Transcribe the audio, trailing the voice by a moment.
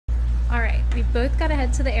we've both got to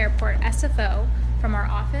head to the airport, SFO, from our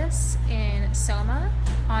office in Soma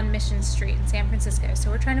on Mission Street in San Francisco.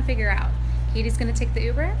 So we're trying to figure out, Katie's gonna take the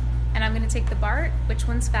Uber and I'm gonna take the BART. Which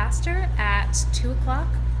one's faster at 2 o'clock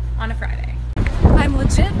on a Friday? I'm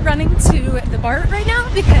legit running to the BART right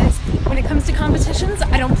now because when it comes to competitions,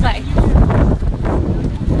 I don't play.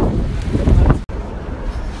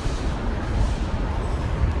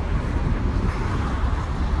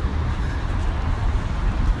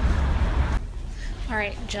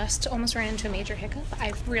 Alright, just almost ran into a major hiccup.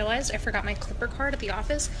 I've realized I forgot my Clipper card at the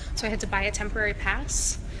office, so I had to buy a temporary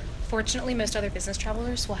pass. Fortunately, most other business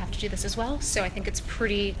travelers will have to do this as well, so I think it's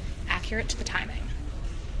pretty accurate to the timing.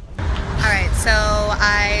 Alright, so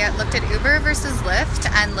I looked at Uber versus Lyft,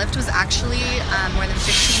 and Lyft was actually more than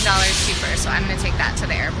 $15 cheaper, so I'm going to take that to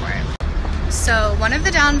the airport. So one of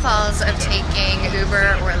the downfalls of taking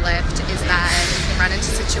Uber or Lyft is that you can run into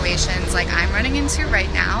situations like I'm running into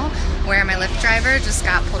right now, where my Lyft driver just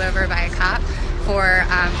got pulled over by a cop for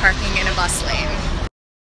parking in a bus lane.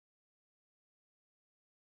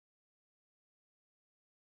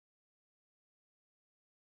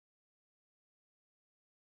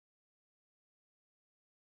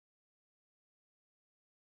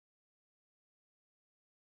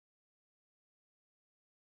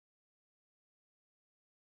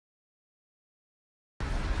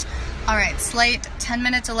 Alright, slight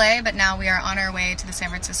 10-minute delay, but now we are on our way to the San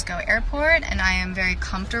Francisco airport, and I am very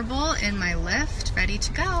comfortable in my Lyft, ready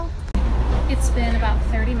to go. It's been about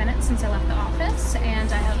 30 minutes since I left the office,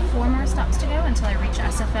 and I have 4 more stops to go until I reach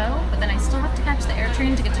SFO, but then I still have to catch the air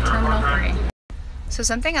train to get to Terminal 3. So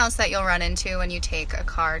something else that you'll run into when you take a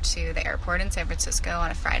car to the airport in San Francisco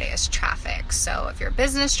on a Friday is traffic. So if you're a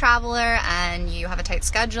business traveler and you have a tight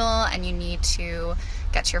schedule and you need to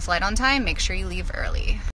get to your flight on time, make sure you leave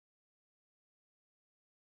early.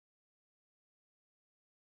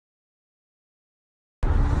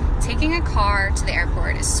 Taking a car to the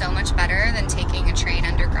airport is so much better than taking a train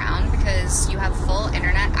underground because you have full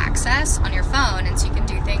internet access on your phone, and so you can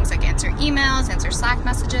do things like answer emails, answer Slack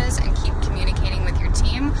messages, and keep communicating with your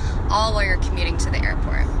team all while you're commuting to the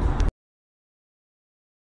airport.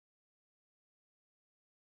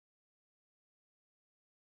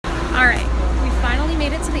 Alright, we finally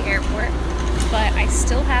made it to the airport, but I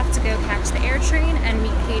still have to go catch the air train and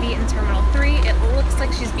meet Katie in Terminal 3. It looks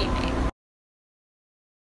like she's beaming.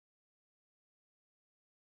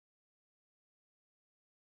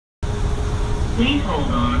 Please hold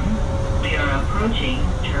on. We are approaching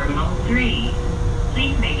Terminal 3.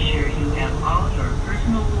 Please make sure you have all your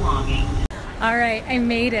personal belongings. Alright, I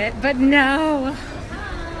made it, but no!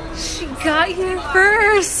 She got here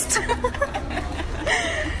first!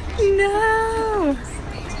 No!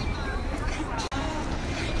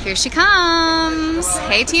 Here she comes!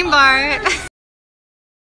 Hey, Team BART!